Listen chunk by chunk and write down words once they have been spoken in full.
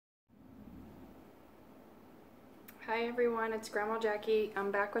Hi everyone, it's Grandma Jackie. I'm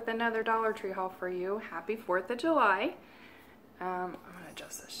back with another Dollar Tree haul for you. Happy 4th of July. I'm going to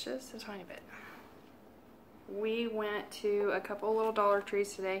adjust this just a tiny bit. We went to a couple little Dollar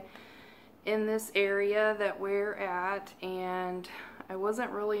Trees today in this area that we're at, and I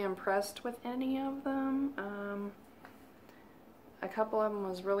wasn't really impressed with any of them. A couple of them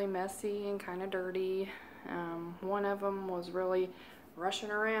was really messy and kind of dirty. One of them was really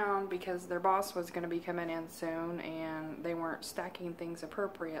rushing around because their boss was going to be coming in soon and they weren't stacking things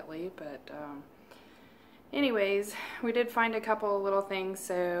appropriately, but anyways, we did find a couple of little things,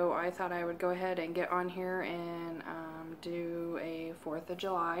 so I thought I would go ahead and get on here and do a 4th of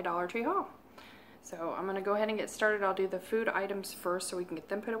July Dollar Tree haul. So I'm going to go ahead and get started. I'll do the food items first so we can get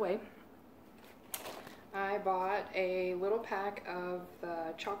them put away. I bought a little pack of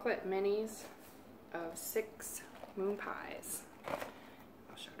chocolate minis of 6 moon pies.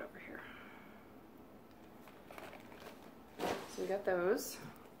 I'll show it over here. So we got those.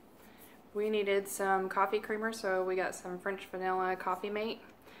 We needed some coffee creamer, so we got some French vanilla Coffee Mate.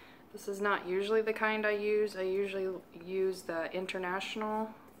 This is not usually the kind I use. I usually use the International,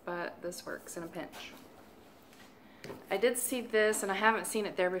 but this works in a pinch. I did see this, and I haven't seen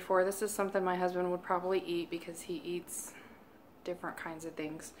it there before. This is something my husband would probably eat because he eats different kinds of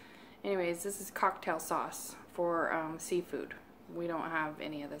things. Anyways, this is cocktail sauce for seafood. We don't have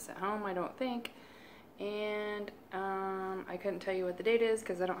any of this at home, I don't think. And I couldn't tell you what the date is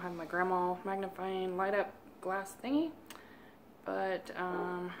because I don't have my grandma magnifying light up glass thingy. But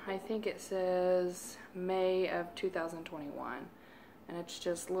I think it says May of 2021. And it's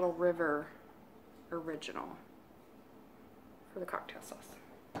just Little River Original for the cocktail sauce.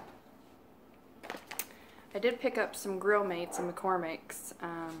 I did pick up some Grill Mates and McCormick's.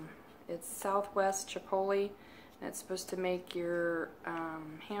 It's Southwest Chipotle, and it's supposed to make your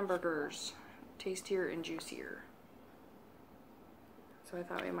hamburgers tastier and juicier. So I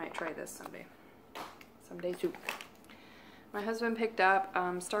thought we might try this someday too. My husband picked up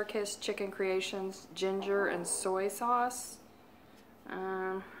Starkist Chicken Creations ginger and soy sauce.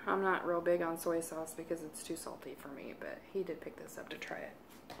 I'm not real big on soy sauce because it's too salty for me, but he did pick this up to try it.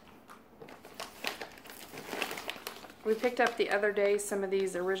 We picked up the other day some of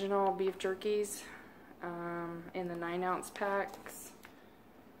these original beef jerkies in the 9-ounce packs.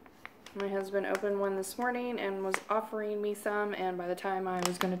 My husband opened one this morning and was offering me some, and by the time I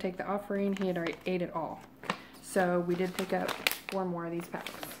was going to take the offering, he had already ate it all. So we did pick up 4 more of these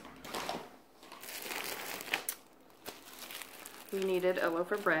packs. We needed a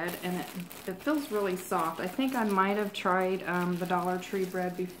loaf of bread, and it feels really soft. I think I might have tried the Dollar Tree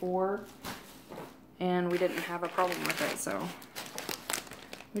bread before, and we didn't have a problem with it, so.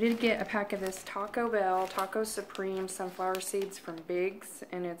 We did get a pack of this Taco Bell Taco Supreme sunflower seeds from Biggs,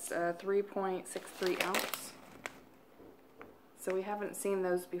 and it's 3.63 ounce. So we haven't seen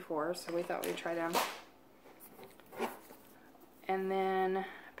those before, so we thought we'd try them. And then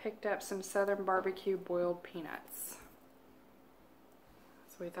picked up some Southern Barbecue boiled peanuts.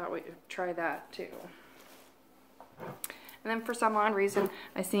 So we thought we'd try that too. And then for some odd reason,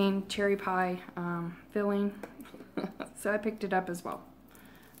 I seen cherry pie filling, so I picked it up as well.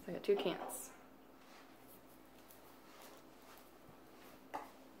 So I got 2 cans.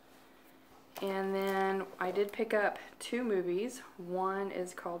 And then I did pick up 2 movies. One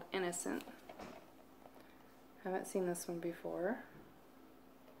is called Innocent. Haven't seen this one before.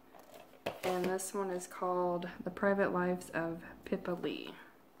 And this one is called The Private Lives of Pippa Lee.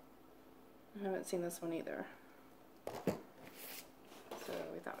 I haven't seen this one either. So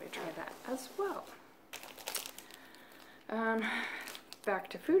we thought we'd try that as well.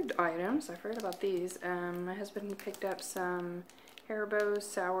 Back to food items. I forgot about these. My husband picked up some Haribo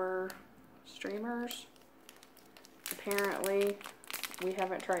sour streamers. Apparently, we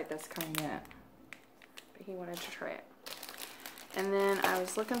haven't tried this kind yet, but he wanted to try it. And then I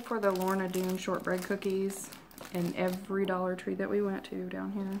was looking for the Lorna Doone shortbread cookies in every Dollar Tree that we went to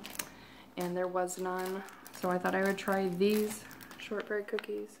down here, and there was none. So I thought I would try these shortbread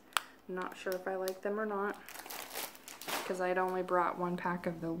cookies. I'm not sure if I like them or not, because I'd only brought 1 pack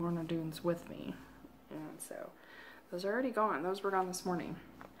of the Lorna Doones with me, and so those are already gone. Those were gone this morning.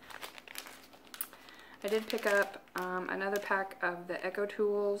 I did pick up another pack of the Echo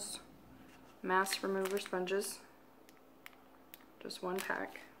Tools mask remover sponges, just 1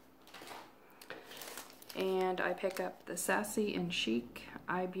 pack. And I picked up the Sassy and Chic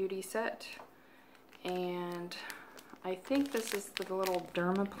Eye Beauty set, and I think this is the little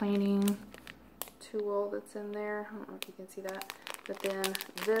dermaplaning tool that's in there. I don't know if you can see that. But then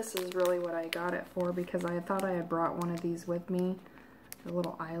this is really what I got it for, because I thought I had brought one of these with me, the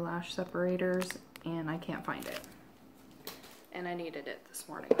little eyelash separators, and I can't find it. and I needed it this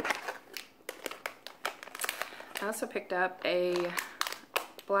morning. I also picked up a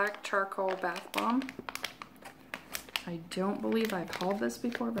black charcoal bath bomb. I don't believe I've hauled this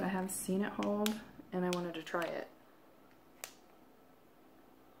before, but I have seen it hauled, and I wanted to try it.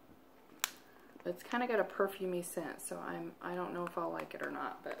 It's kind of got a perfumey scent, so I don't know if I'll like it or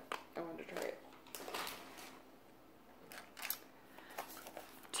not, but I wanted to try it.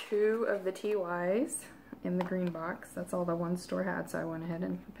 2 of the TYs in the green box. That's all the one store had, so I went ahead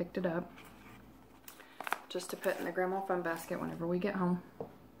and picked it up just to put in the Grandma Fun basket whenever we get home.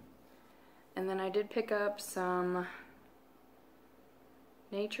 And then I did pick up some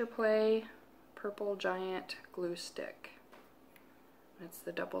Nature Play Purple Giant Glue Stick. It's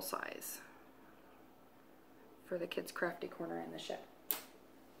the double size for the Kids Crafty Corner in the shed.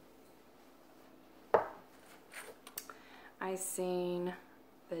 I seen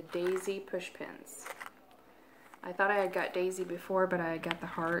the Daisy push pins. I thought I had got Daisy before, but I got the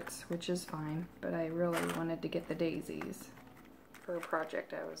hearts, which is fine, but I really wanted to get the daisies for a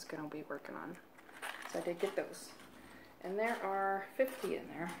project I was going to be working on. So I did get those. And there are 50 in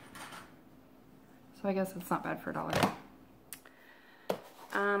there. So I guess it's not bad for $1.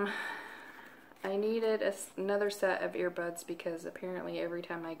 I needed another set of earbuds because apparently every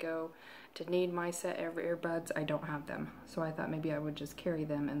time I go to need my set of earbuds, I don't have them. So I thought maybe I would just carry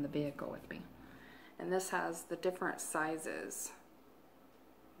them in the vehicle with me. And this has the different sizes.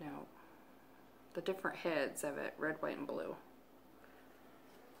 No, the different heads of it, red, white, and blue.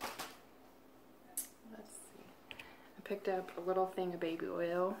 Let's see. I picked up a little thing of baby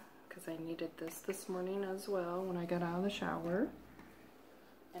oil because I needed this morning as well when I got out of the shower.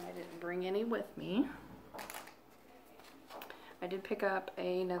 And I didn't bring any with me. I did pick up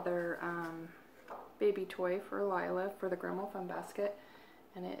another baby toy for Lila for the Grandma Fun basket.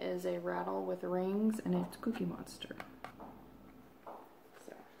 And it is a rattle with rings, and it's Cookie Monster.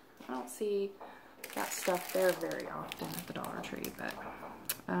 So, I don't see that stuff there very often at the Dollar Tree, but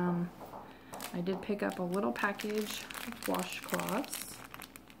I did pick up a little package of washcloths.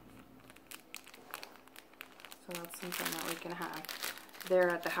 So that's something that we can have there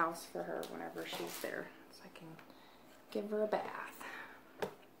at the house for her whenever she's there, so I can give her a bath.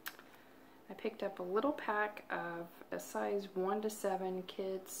 I picked up a little pack of a size 1 to 7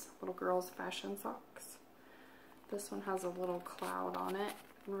 kids, little girls fashion socks. This one has a little cloud on it,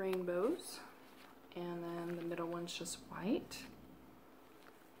 rainbows, and then the middle one's just white.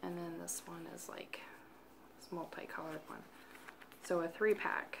 And then this one is like this multicolored one. So a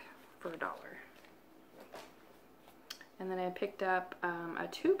 3-pack for $1. And then I picked up a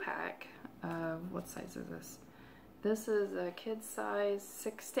 2-pack of, what size is this? This is a kid's size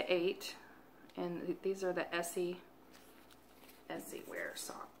 6 to 8. And these are the Essie wear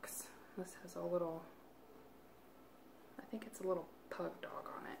socks. This has a little, I think it's a little pug dog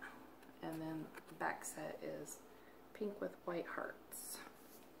on it. And then the back set is pink with white hearts.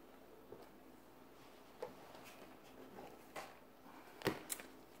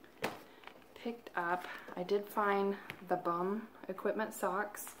 Picked up, I did find the Bum Equipment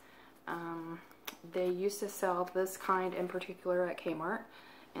socks. They used to sell this kind in particular at Kmart.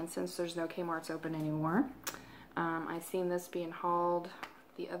 And since there's no Kmart's open anymore, I seen this being hauled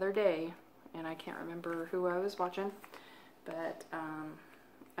the other day, and I can't remember who I was watching, but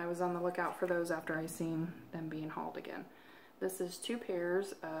I was on the lookout for those after I seen them being hauled again. This is 2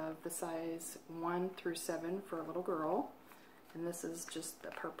 pairs of the size 1 through 7 for a little girl, and this is just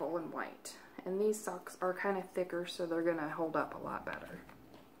the purple and white. And these socks are kind of thicker, so they're gonna hold up a lot better.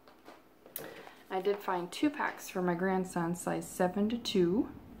 I did find 2 packs for my grandson, size 7 to 2.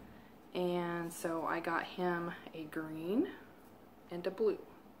 And so I got him a green and a blue.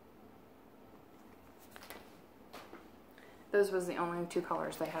 Those was the only 2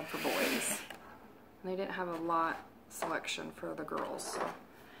 colors they had for boys. And they didn't have a lot selection for the girls. So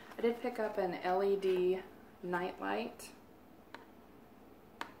I did pick up an LED night light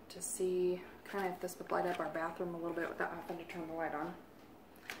to see kind of if this would light up our bathroom a little bit without having to turn the light on.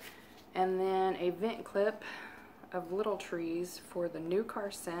 And then a vent clip of little trees for the new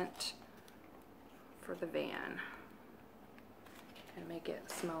car scent for the van. And make it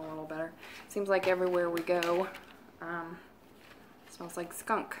smell a little better. Seems like everywhere we go, it smells like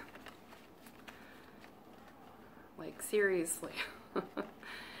skunk. Like seriously.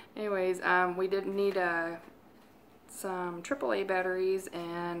 Anyways, we did need some AAA batteries,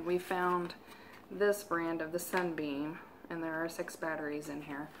 and we found this brand of the Sunbeam, and there are 6 batteries in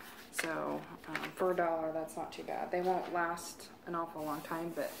here. So for $1, that's not too bad. They won't last an awful long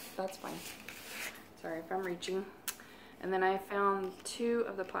time, but that's fine. Sorry if I'm reaching. And then I found 2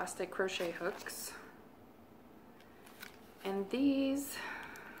 of the plastic crochet hooks. And these,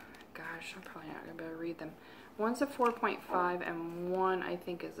 gosh, I'm probably not going to be able to read them. One's a 4.5 and one I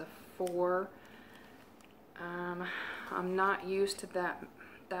think is a 4. I'm not used to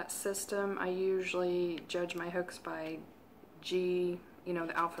that system. I usually judge my hooks by G, you know,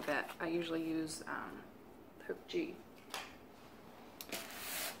 the alphabet. I usually use hook G.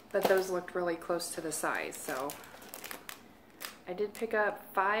 But those looked really close to the size, so I did pick up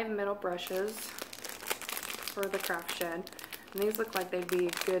 5 middle brushes for the craft shed. And these look like they'd be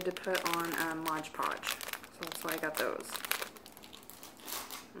good to put on Mod Podge. So that's why I got those.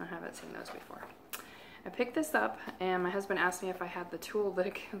 I haven't seen those before. I picked this up and my husband asked me if I had the tool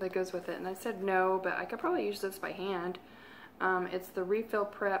that goes with it, and I said no, but I could probably use this by hand. It's the Refill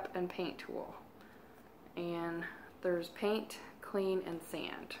Prep and Paint tool. And there's paint, clean, and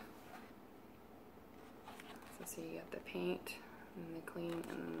sand. So see, you got the paint, and the clean,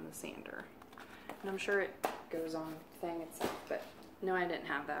 and then the sander. And I'm sure it goes on the thing itself, but no, I didn't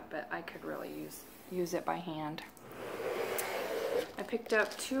have that, but I could really use it by hand. I picked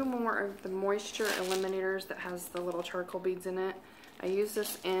up 2 more of the moisture eliminators that has the little charcoal beads in it. I use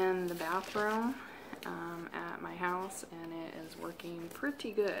this in the bathroom at my house, and it is working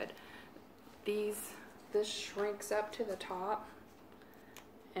pretty good. This shrinks up to the top,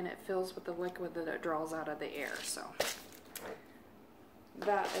 and it fills with the liquid that it draws out of the air, so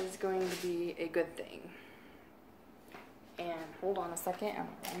that is going to be a good thing. And hold on a second, I'm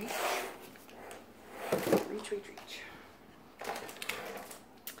gonna reach.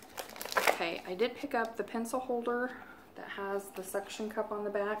 Okay, I did pick up the pencil holder that has the suction cup on the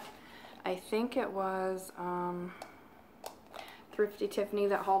back. I think it was Thrifty Tiffany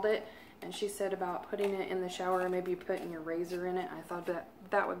that hauled it, and she said about putting it in the shower and maybe putting your razor in it. I thought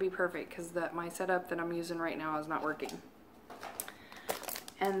that would be perfect because my setup that I'm using right now is not working.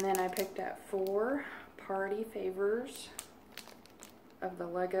 And then I picked up 4 party favors of the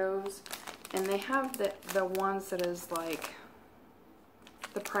Legos, and they have the ones that is like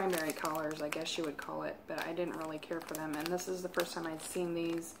the primary colors, I guess you would call it, but I didn't really care for them, and this is the first time I'd seen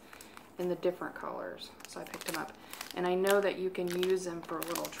these in the different colors, so I picked them up. And I know that you can use them for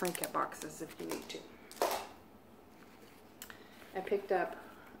little trinket boxes if you need to. I picked up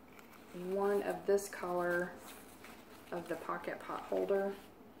 1 of this color of the pocket pot holder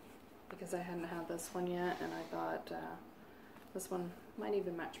because I hadn't had this one yet, and I thought this one might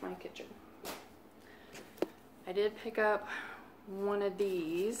even match my kitchen. I did pick up 1 of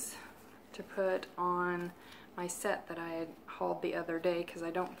these to put on my set that I had hauled the other day because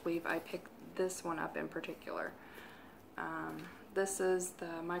I don't believe I picked this one up in particular. This is the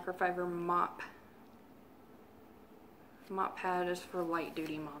microfiber mop pad. Is for light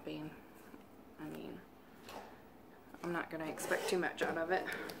duty mopping. I mean, I'm not going to expect too much out of it.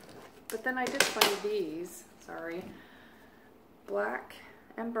 But then I did find these, black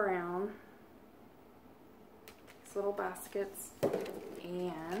and brown, these little baskets,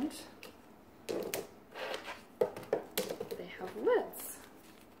 and they have lids.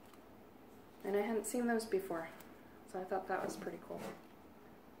 And I hadn't seen those before, so I thought that was pretty cool.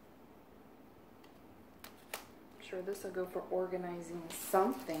 I'm sure this will go for organizing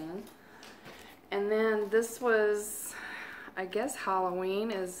something. And then this was, I guess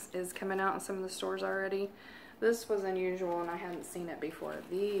Halloween is coming out in some of the stores already. This was unusual and I hadn't seen it before.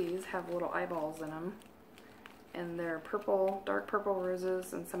 These have little eyeballs in them. And they're purple, dark purple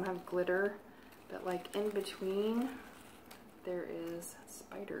roses, and some have glitter. But like in between, there is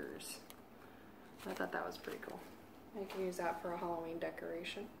spiders. I thought that was pretty cool. I can use that for a Halloween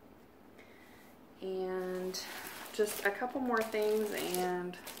decoration. And just a couple more things,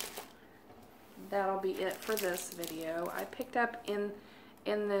 and that'll be it for this video. I picked up in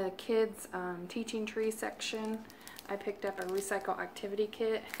the kids teaching tree section, I picked up a recycle activity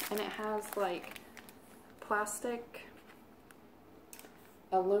kit, and it has like plastic,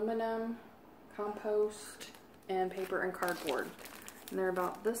 aluminum, compost, and paper and cardboard. And they're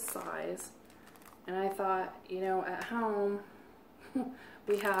about this size. And I thought, you know, at home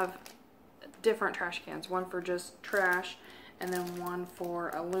we have different trash cans, one for just trash and then one for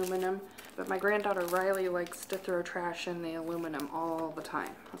aluminum. But my granddaughter Riley likes to throw trash in the aluminum all the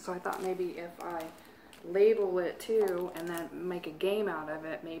time. So I thought maybe if I label it too and then make a game out of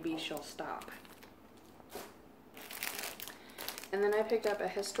it, maybe she'll stop. And then I picked up a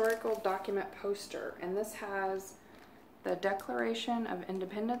historical document poster, and this has the Declaration of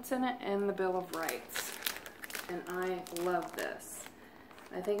Independence in it and the Bill of Rights. And I love this.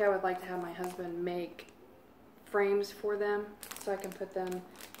 I think I would like to have my husband make frames for them so I can put them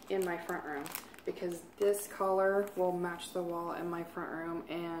in my front room, because this color will match the wall in my front room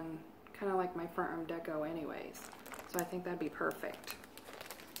and kind of like my front room deco anyways. So I think that'd be perfect.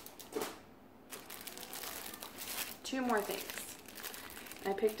 2 more things.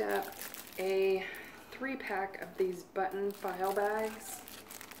 I picked up a 3-pack of these button file bags.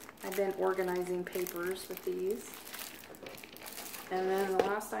 I've been organizing papers with these. And then the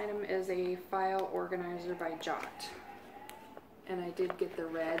last item is a file organizer by Jot. And I did get the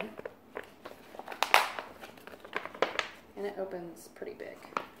red. And it opens pretty big.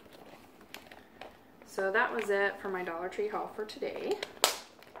 So that was it for my Dollar Tree haul for today.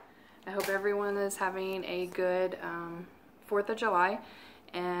 I hope everyone is having a good 4th of July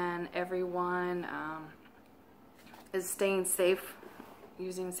and everyone is staying safe,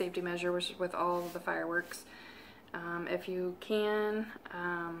 using safety measures with all of the fireworks. If you can,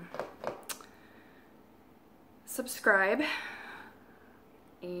 subscribe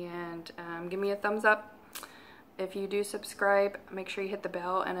and give me a thumbs up. If you do subscribe, make sure you hit the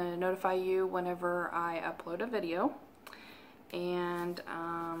bell and it'll notify you whenever I upload a video. And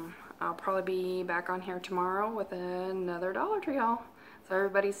I'll probably be back on here tomorrow with another Dollar Tree haul. So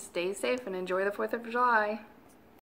everybody stay safe and enjoy the 4th of July.